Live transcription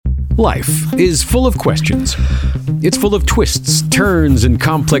Life is full of questions. It's full of twists, turns, and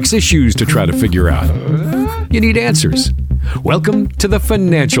complex issues to try to figure out. You need answers. Welcome to The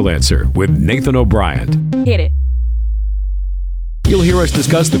Financial Answer with Nathan O'Brien. Hit it. You'll hear us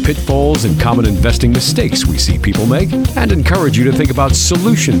discuss the pitfalls and common investing mistakes we see people make and encourage you to think about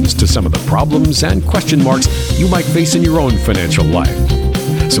solutions to some of the problems and question marks you might face in your own financial life.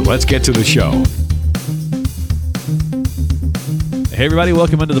 So let's get to the show. Hey everybody,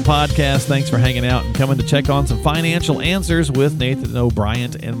 welcome into the podcast. Thanks for hanging out and coming to check on some financial answers with Nathan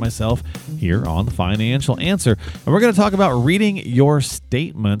O'Brien and myself here on The Financial Answer. And we're going to talk about reading your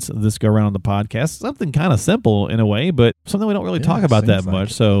statements this go around on the podcast. Something kind of simple in a way, but something we don't really talk about that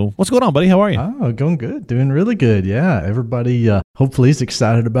much. So what's going on, buddy? How are you? Oh, going good. Doing really good. Yeah. Everybody hopefully is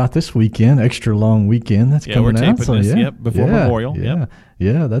excited about this weekend, extra long weekend that's coming out. We're taping this, before Memorial.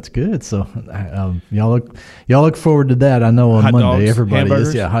 Yeah, that's good. So y'all look forward to that. I know on hot Monday dogs, everybody hamburgers.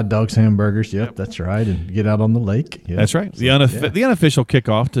 is. Yeah, hot dogs, hamburgers. Yep, that's right. And get out on the lake. Yep. That's right. The unofficial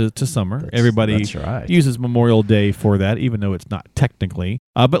kickoff to summer. Everybody uses Memorial Day for that, even though it's not technically.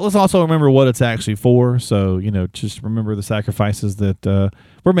 But let's also remember what it's actually for. So, just remember the sacrifices that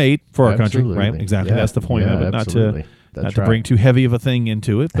were made for our country, right? Exactly. That's the point of it. Not to bring too heavy of a thing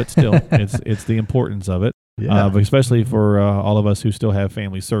into it, but still, it's the importance of it. But especially for all of us who still have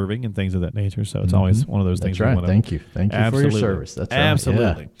families serving and things of that nature. So it's always one of those things. That's right. Thank you for your service. That's right.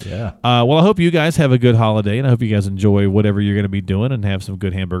 Absolutely. Yeah. Well, I hope you guys have a good holiday, and I hope you guys enjoy whatever you're going to be doing and have some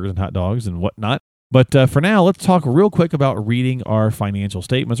good hamburgers and hot dogs and whatnot. But for now, let's talk real quick about reading our financial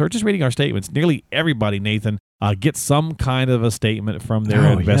statements or just reading our statements. Nearly everybody, Nathan, gets some kind of a statement from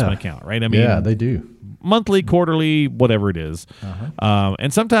their investment account, right? I mean, they do. Monthly, quarterly, whatever it is.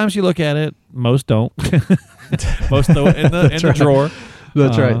 And sometimes you look at it, most don't. Most throw it in the drawer.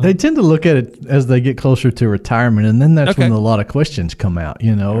 That's right. They tend to look at it as they get closer to retirement, and then that's when a lot of questions come out,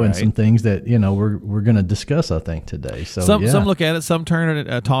 and some things that we're going to discuss, I think, today. So some look at it, some turn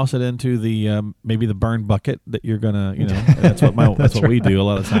it, toss it into the maybe the burn bucket that you're gonna, that's what we do a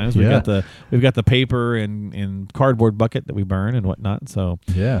lot of times. We've got the paper and cardboard bucket that we burn and whatnot. So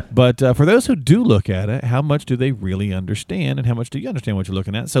But for those who do look at it, how much do they really understand, and how much do you understand what you're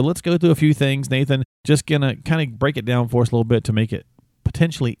looking at? So let's go through a few things, Nathan. Just gonna kind of break it down for us a little bit to make it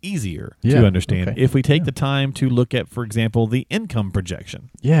potentially easier to understand if we take the time to look at, for example, the income projection.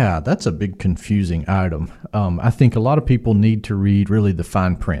 Yeah, that's a big confusing item. I think a lot of people need to read really the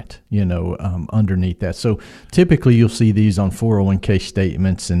fine print, underneath that. So typically you'll see these on 401k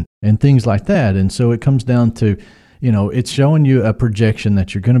statements and things like that. And so it comes down to, it's showing you a projection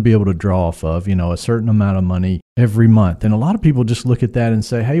that you're going to be able to draw off of, a certain amount of money every month. And a lot of people just look at that and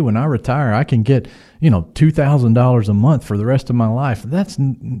say, hey, when I retire, I can get, $2,000 a month for the rest of my life. That's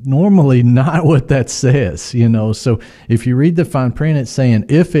normally not what that says, So if you read the fine print, it's saying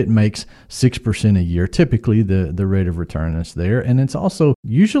if it makes 6% a year, typically the rate of return is there. And it's also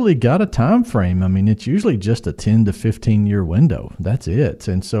usually got a time frame. I mean, it's usually just a 10 to 15 year window. That's it.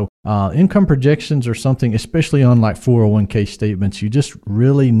 And so income projections are something, especially on like 401k statements, you just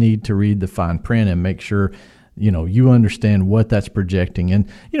really need to read the fine print and make sure you understand what that's projecting. And,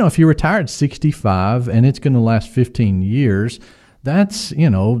 if you retire at 65 and it's going to last 15 years, that's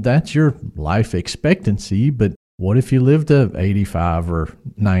your life expectancy. But what if you live to 85 or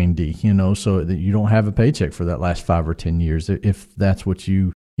 90, so that you don't have a paycheck for that last 5 or 10 years, if that's what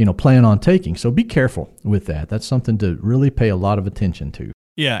you plan on taking. So be careful with that. That's something to really pay a lot of attention to.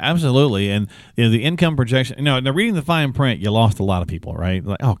 Yeah, absolutely. And the income projection, now reading the fine print, you lost a lot of people, right?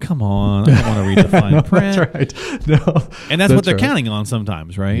 Like, oh, come on, I don't want to read the fine print. That's right. No, and that's what they're counting on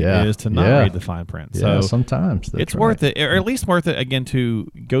sometimes, right? Yeah. Is to not read the fine print. Yeah, so sometimes. It's worth it, or at least worth it, again, to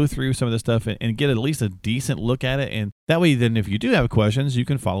go through some of this stuff and get at least a decent look at it. And that way, then if you do have questions, you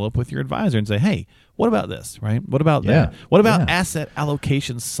can follow up with your advisor and say, hey, what about this, right? What about that? What about asset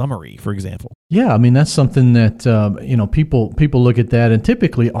allocation summary, for example? Yeah, I mean, that's something that, people look at that, and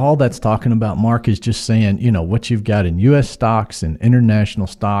typically all that's talking about, Mark, is just saying, what you've got in U.S. stocks and international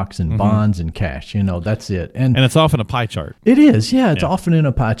stocks and bonds and cash, that's it. And it's often a pie chart. It is, it's often in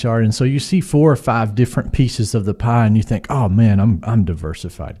a pie chart. And so you see 4 or 5 different pieces of the pie and you think, oh man, I'm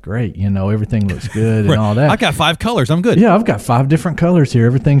diversified. Great. Everything looks good and all that. I got 5 colors. I'm good. Yeah, I've got 5 different colors here.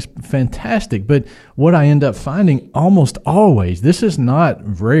 Everything's fantastic. But what I end up finding almost always, this is not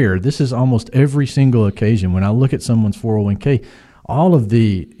rare, this is almost every single occasion when I look at someone's 401k, all of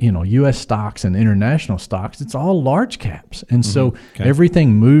the, U.S. stocks and international stocks, it's all large caps. And so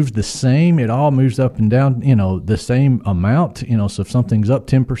everything moves the same. It all moves up and down, the same amount. So if something's up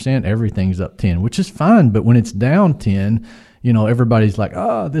 10%, everything's up 10, which is fine. But when it's down 10, everybody's like,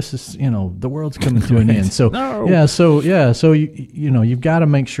 oh, this is, the world's coming to an end. So, No. so you've got to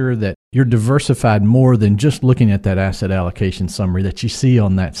make sure that you're diversified more than just looking at that asset allocation summary that you see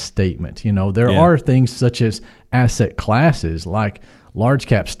on that statement. There are things such as asset classes like large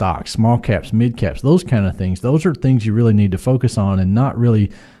cap stocks, small caps, mid caps, those kind of things. Those are things you really need to focus on, and not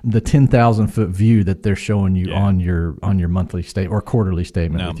really the 10,000 foot view that they're showing you on your monthly statement or quarterly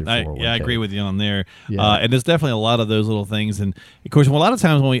statement. With your 401k. I agree with you on there. Yeah. And there's definitely a lot of those little things. And of course, a lot of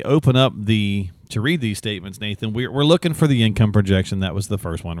times when we open up to read these statements, Nathan, we're looking for the income projection. That was the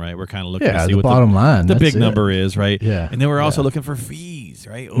first one, right? We're kind of looking to see the what bottom line, the big number is, right? Yeah. And then we're also looking for fees,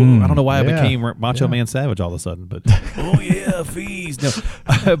 right? I don't know why I became Macho Man Savage all of a sudden, but fees. No,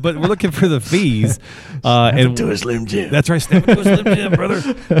 but we're looking for the fees. And to a Slim Jim. That's right. Step into a Slim Jim, brother.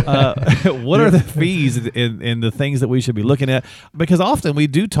 What are the fees and the things that we should be looking at? Because often we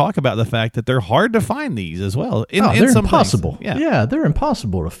do talk about the fact that they're hard to find these as well. They're impossible. Yeah, they're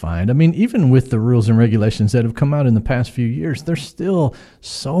impossible to find. I mean, even with the rules and regulations that have come out in the past few years, there's still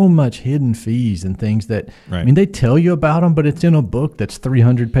so much hidden fees and things that, I mean, they tell you about them, but it's in a book that's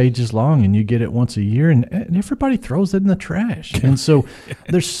 300 pages long and you get it once a year and everybody throws it in the trash. And so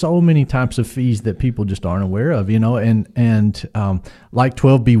there's so many types of fees that people just aren't aware of, and like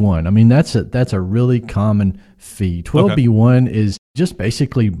 12B1. I mean, that's a really common fee. 12B1 is just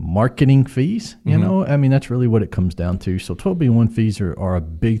basically marketing fees, I mean, that's really what it comes down to. So 12B1 fees are a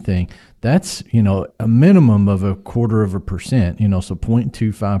big thing. That's, a minimum of 0.25%, so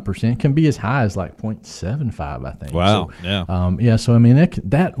 0.25% can be as high as like 0.75, I think. Wow. So, so I mean,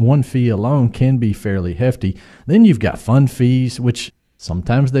 that one fee alone can be fairly hefty. Then you've got fund fees, which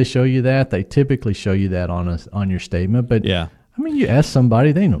sometimes they show you that. They typically show you that on your statement, but I mean, you ask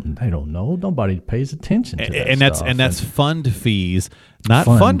somebody, they don't know. Nobody pays attention to that. And that's fund fees, not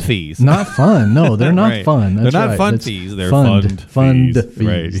fund fees. Not fun. No, they're not fun. That's they're not fund fees. They're fund fees.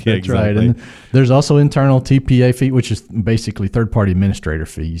 Right. That's exactly. right. And there's also internal TPA fee, which is basically third-party administrator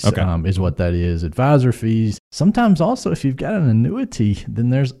fees, is what that is. Advisor fees. Sometimes also, if you've got an annuity, then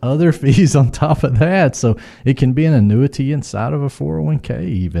there's other fees on top of that. So it can be an annuity inside of a 401k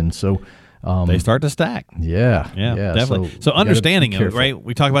even. So they start to stack. Yeah, definitely. So understanding it, right?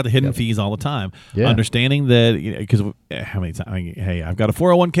 We talk about the hidden fees all the time. Yeah. Understanding that, because how many times? Hey, I've got a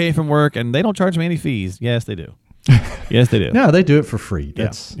 401k from work, and they don't charge me any fees. Yes, they do. Yes, they do. No, they do it for free.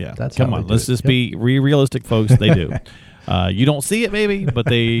 That's come on. Let's just be realistic, folks. They do. You don't see it, maybe, but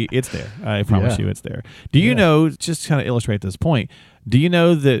it's there. I promise you, it's there. Do you know? Just kind of illustrate this point. Do you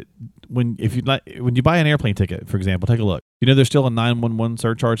know that when you buy an airplane ticket, for example, take a look. There's still a 911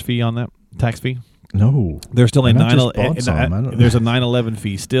 surcharge fee on that tax fee? No, there's still a 911. There's a 911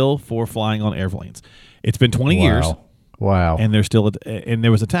 fee still for flying on airplanes. It's been 20 years. Wow. And there's still and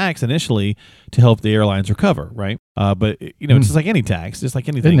there was a tax initially to help the airlines recover, right? But it's just like any tax, just like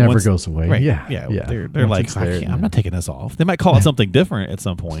anything. It never goes away. Right. Yeah. They're like, I'm not taking this off. They might call it something different at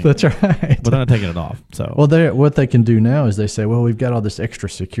some point. That's right. But they're not taking it off. So what they can do now is they say, well, we've got all this extra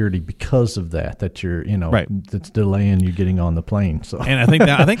security because of that you're that's delaying you getting on the plane. So and I think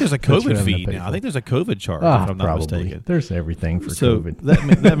there's a COVID fee now. I think there's a COVID charge if I'm not mistaken. There's everything for COVID.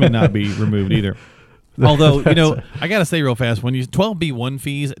 That may not be removed either. Although, I got to say real fast, when you 12B1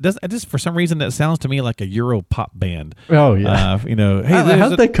 fees, just for some reason that sounds to me like a Euro pop band. Oh, yeah. Hey,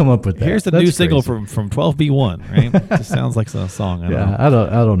 how'd they come up with that? Here's the new single from 12B1, right? It just sounds like a song. I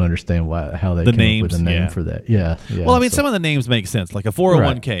don't understand how they came up with a name for that. Yeah. Well, I mean, some of the names make sense, like a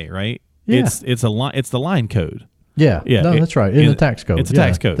 401k, right? Yeah. It's the line code. Yeah. No, that's right. In the tax code. It's a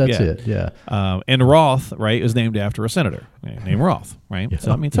tax code. That's it. Yeah. And Roth, right, is named after a senator named Roth, right? Yeah.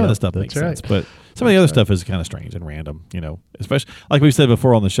 So I mean, some of the stuff makes sense, but some of the other stuff is kind of strange and random, especially like we said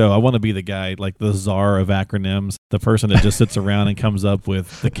before on the show. I want to be the guy, like the czar of acronyms, the person that just sits around and comes up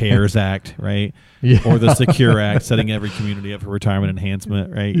with the CARES Act, right? Yeah. Or the Secure Act, setting every community up for retirement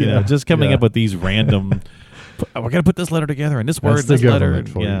enhancement, right? Just coming up with these random. We're going to put this letter together and this word, this letter.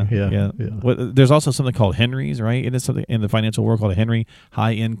 Yeah. There's also something called Henry's, right? It is something in the financial world called a Henry,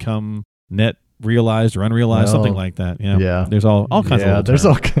 high income, net realized or unrealized, something like that. Yeah. There's all kinds of there's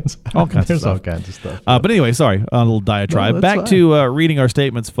all kinds of stuff. But anyway, sorry, a little diatribe. No, back to reading our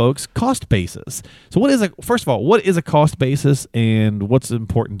statements, folks. Cost basis. So first of all, what is a cost basis and what's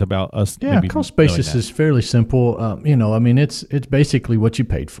important about us? Yeah, cost basis is fairly simple. I mean, it's basically what you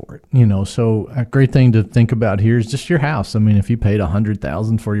paid for it. So a great thing to think about here is just your house. I mean, if you paid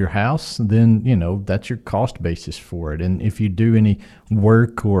 $100,000 for your house, then, that's your cost basis for it. And if you do any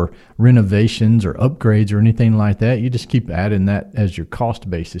work or renovation additions or upgrades or anything like that. You just keep adding that as your cost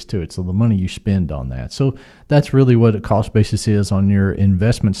basis to it. So the money you spend on that. So that's really what a cost basis is on your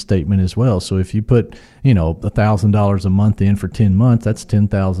investment statement as well. So if you put, $1,000 a month in for 10 months, that's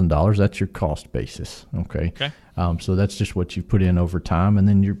 $10,000. That's your cost basis. Okay. So that's just what you put in over time. And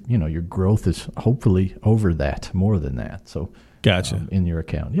then your growth is hopefully over that, more than that. So gotcha. In your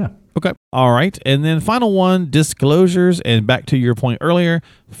account. Yeah. Okay. All right. And then final one, disclosures. And back to your point earlier,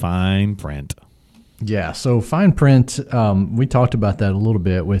 fine print. Yeah. So fine print, we talked about that a little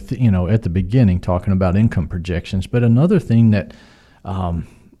bit with, at the beginning, talking about income projections. But another thing that,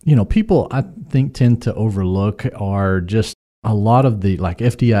 people I think tend to overlook are just a lot of the like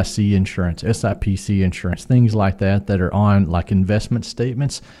FDIC insurance, SIPC insurance, things like that are on like investment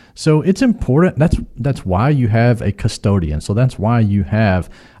statements. So it's important. That's why you have a custodian. So that's why you have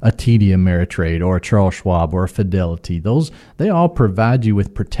a TD Ameritrade or a Charles Schwab or a Fidelity. They all provide you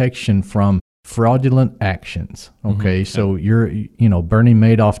with protection from fraudulent actions. Okay. Mm-hmm. So you're, Bernie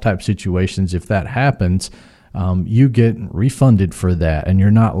Madoff type situations, if that happens, you get refunded for that, and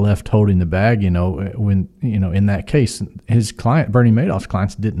you're not left holding the bag. When in that case, his client, Bernie Madoff's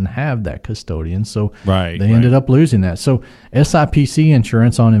clients, didn't have that custodian, so they ended up losing that. So SIPC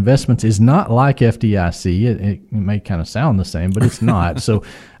insurance on investments is not like FDIC. It may kind of sound the same, but it's not. So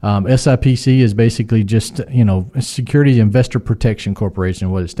SIPC is basically just Securities Investor Protection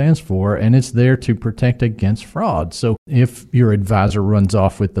Corporation, what it stands for, and it's there to protect against fraud. So if your advisor runs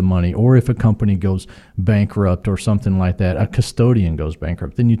off with the money, or if a company goes bankrupt or something like that, a custodian goes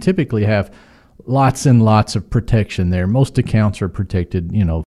bankrupt, then you typically have lots and lots of protection there. Most accounts are protected,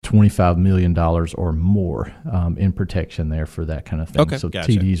 $25 million or more in protection there for that kind of thing. Okay, so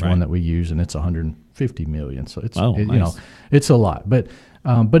gotcha. TD is one that we use, and it's $150 million. So it's nice. It's a lot, but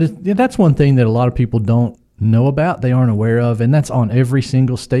that's one thing that a lot of people don't know about, they aren't aware of, and that's on every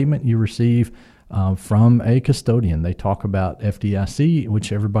single statement you receive from a custodian. They talk about FDIC,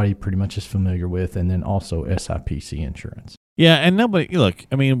 which everybody pretty much is familiar with, and then also SIPC insurance. Yeah, and nobody, look,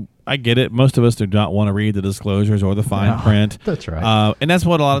 I get it. Most of us do not want to read the disclosures or the fine print. That's right. And that's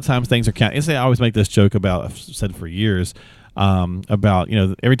what a lot of times things are counted. I always make this joke about, I've said for years, about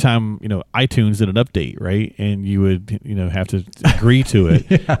every time iTunes did an update, right, and you would have to agree to it,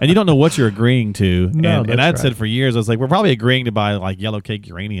 and you don't know what you're agreeing to. And I'd said for years, I was like, we're probably agreeing to buy like yellow cake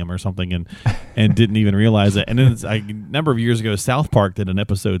uranium or something, and didn't even realize it. And then a number of years ago, South Park did an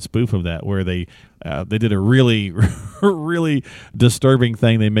episode spoof of that where they did a really really disturbing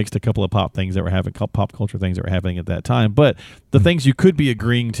thing. They mixed a couple of pop culture things that were happening at that time, but the things you could be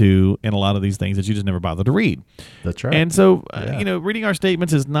agreeing to, and a lot of these things that you just never bothered to read. That's right. And so reading our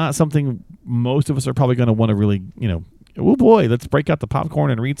statements is not something most of us are probably going to want to really oh boy, let's break out the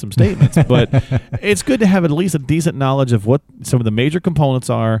popcorn and read some statements. But it's good to have at least a decent knowledge of what some of the major components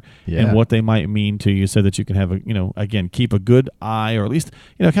are and what they might mean to you, so that you can have again, keep a good eye, or at least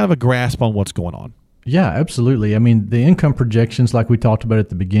kind of a grasp on what's going on. Yeah, absolutely. The income projections, like we talked about at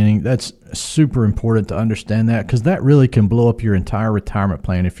the beginning, that's super important to understand that, because that really can blow up your entire retirement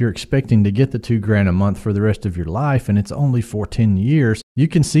plan. If you're expecting to get the $2,000 a month for the rest of your life, and it's only for 10 years, you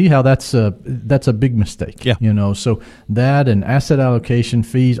can see how that's a big mistake. Yeah. So that and asset allocation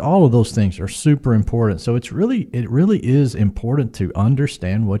fees, all of those things are super important. So it really is important to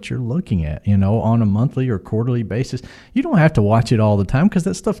understand what you're looking at, on a monthly or quarterly basis. You don't have to watch it all the time, because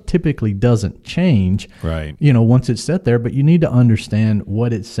that stuff typically doesn't change. Right. Once it's set there, but you need to understand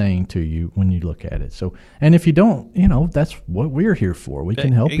what it's saying to you when you look at it. So, and if you don't, that's what we're here for. We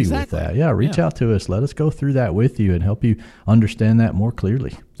can help you with that. Yeah. Reach out to us. Let us go through that with you and help you understand that more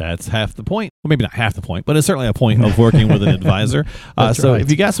clearly. That's half the point. Well, maybe not half the point, but it's certainly a point of working with an advisor. So if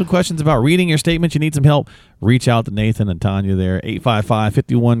you got some questions about reading your statements, you need some help, reach out to Nathan and Tanya there,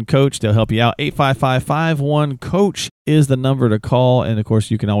 855-51-COACH. They'll help you out. 855-51-COACH is the number to call. And, of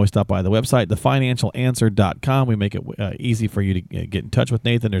course, you can always stop by the website, thefinancialanswer.com. We make it easy for you to get in touch with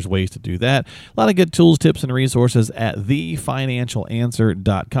Nathan. There's ways to do that. A lot of good tools, tips, and resources at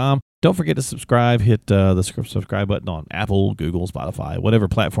thefinancialanswer.com. Don't forget to subscribe. Hit the subscribe button on Apple, Google, Spotify, whatever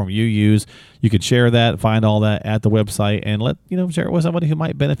platform you use. You can share that, find all that at the website, and share it with somebody who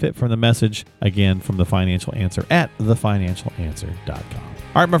might benefit from the message, again, from The Financial Answer at thefinancialanswer.com.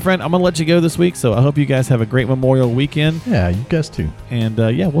 All right, my friend, I'm going to let you go this week, so I hope you guys have a great Memorial weekend. Yeah, you guys too. And,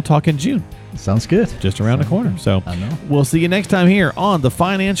 we'll talk in June. Sounds good. Just around the corner. So I know. We'll see you next time here on The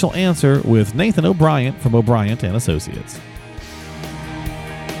Financial Answer with Nathan O'Brien from O'Brien & Associates.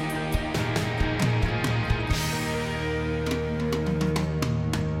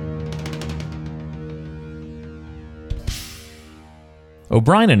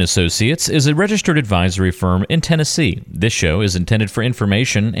 O'Brien & Associates is a registered advisory firm in Tennessee. This show is intended for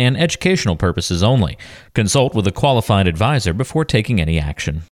information and educational purposes only. Consult with a qualified advisor before taking any action.